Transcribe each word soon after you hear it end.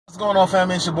going on,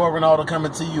 family? It's your boy Ronaldo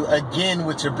coming to you again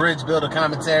with your Bridge Builder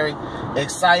commentary.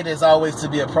 Excited as always to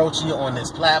be approaching you on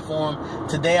this platform.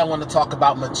 Today I want to talk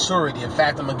about maturity. In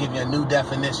fact, I'm going to give you a new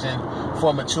definition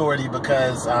for maturity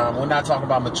because we're not talking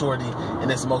about maturity in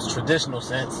its most traditional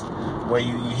sense, where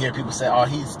you hear people say, oh,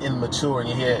 he's immature, and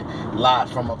you hear it a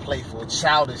lot from a playful,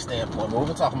 childish standpoint. But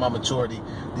we're talking about maturity,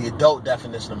 the adult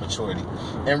definition of maturity.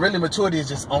 And really, maturity is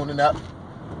just owning up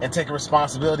and taking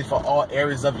responsibility for all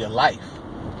areas of your life.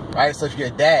 Right? So if you're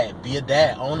a dad, be a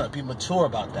dad. Own up. Be mature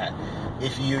about that.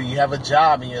 If you have a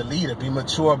job and you're a leader, be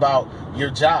mature about your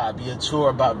job. Be mature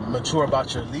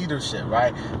about your leadership,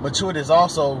 right? Maturity is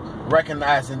also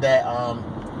recognizing that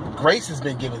grace has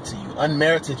been given to you,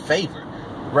 unmerited favor.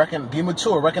 Be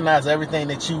mature. Recognize everything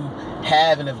that you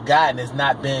have and have gotten has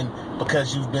not been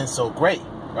because you've been so great,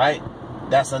 right?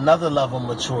 That's another level of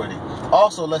maturity.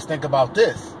 Also, let's think about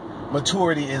this.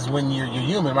 Maturity is when you're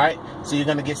human, right? So you're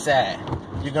going to get sad.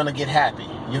 You're going to get happy.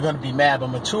 You're going to be mad. But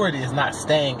maturity is not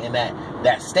staying in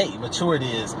that state. Maturity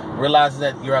is realizing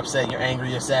that you're upset, you're angry,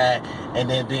 you're sad, and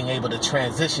then being able to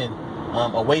transition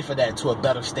away from that to a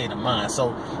better state of mind.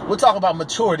 So we'll talk about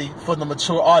maturity for the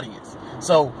mature audience.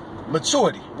 So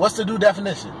maturity, what's the new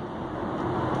definition?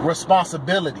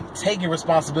 Responsibility. Taking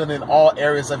responsibility in all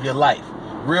areas of your life.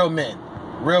 Real men,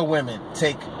 real women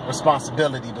take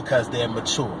responsibility because they're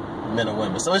mature. Men and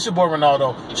women. So it's your boy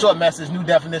Ronaldo. Short message, new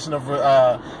definition of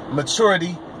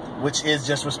maturity, which is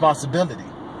just responsibility.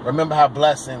 Remember how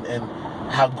blessed and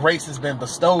how grace has been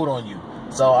bestowed on you.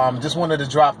 So just wanted to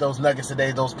drop those nuggets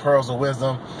today, those pearls of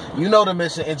wisdom. You know the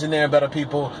mission, engineering better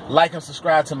people. Like and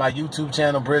subscribe to my YouTube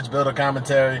channel, Bridge Builder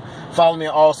Commentary. Follow me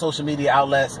on all social media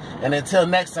outlets. And until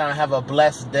next time, have a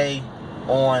blessed day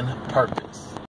on purpose.